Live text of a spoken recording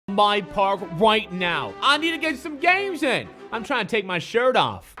my park right now. I need to get some games in. I'm trying to take my shirt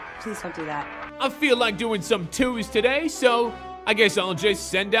off. Please don't do that. I feel like doing some twos today, so I guess I'll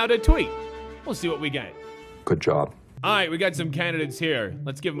just send out a tweet. We'll see what we get. Good job. All right, we got some candidates here.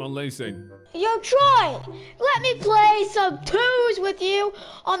 Let's give them a listen. Yo, Troy, let me play some twos with you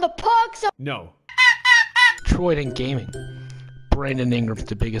on the park. No. Troydan Gaming. Brandon Ingram's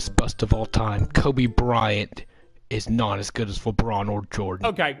the biggest bust of all time. Kobe Bryant is not as good as LeBron or Jordan.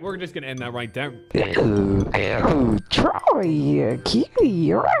 Okay, we're just gonna end that right there. Oh, Troy,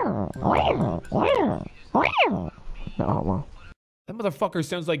 cutie. Oh, That motherfucker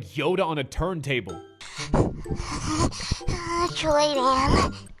sounds like Yoda on a turntable.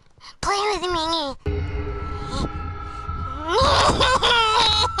 Troydan, play with me.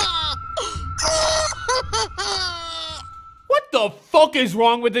 What the fuck is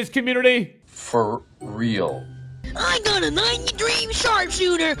wrong with this community? For real. I got a 90-dream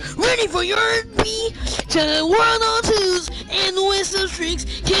sharpshooter ready for your beat to 1-on-2s and with some tricks.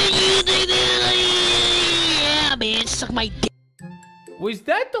 Can you dig that? Yeah, man, suck my dick. Was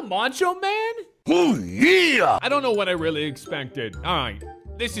that the Macho Man? Oh, yeah! I don't know what I really expected. All right,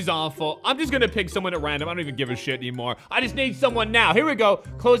 this is awful. I'm just gonna pick someone at random. I don't even give a shit anymore. I just need someone now. Here we go.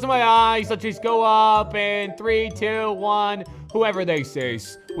 Closing my eyes. Let's just go up in 3, 2, 1. Whoever they say.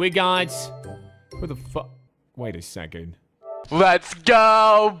 We got... Who the fuck? Wait a second. Let's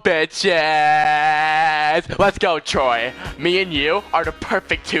go, bitches! Let's go, Troy. Me and you are the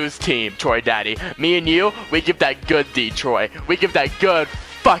perfect twos team, Troy Daddy. Me and you, we give that good D, Troy. We give that good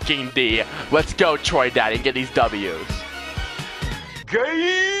fucking D. Let's go, Troy Daddy, and get these W's.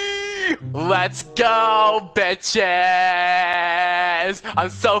 Gay! Let's go, bitches! I'm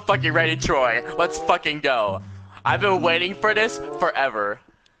so fucking ready, Troy. Let's fucking go. I've been waiting for this forever.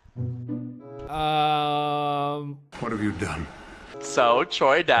 What have you done? So,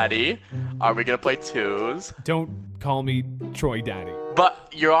 Troy Daddy, are we gonna play twos? Don't call me Troy Daddy.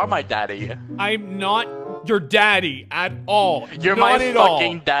 But you are my daddy. I'm not your daddy at all. You're not my at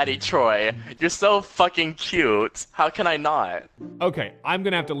fucking all. daddy, Troy. You're so fucking cute. How can I not? Okay, I'm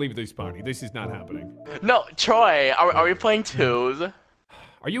gonna have to leave this party. This is not happening. No, Troy, are we playing twos?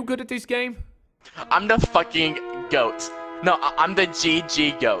 Are you good at this game? I'm the fucking goat. No, I'm the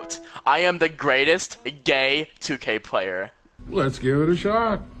GG goat. I am the greatest gay 2K player. Let's give it a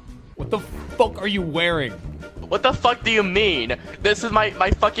shot. What the fuck are you wearing? What the fuck do you mean? This is my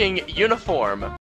fucking uniform.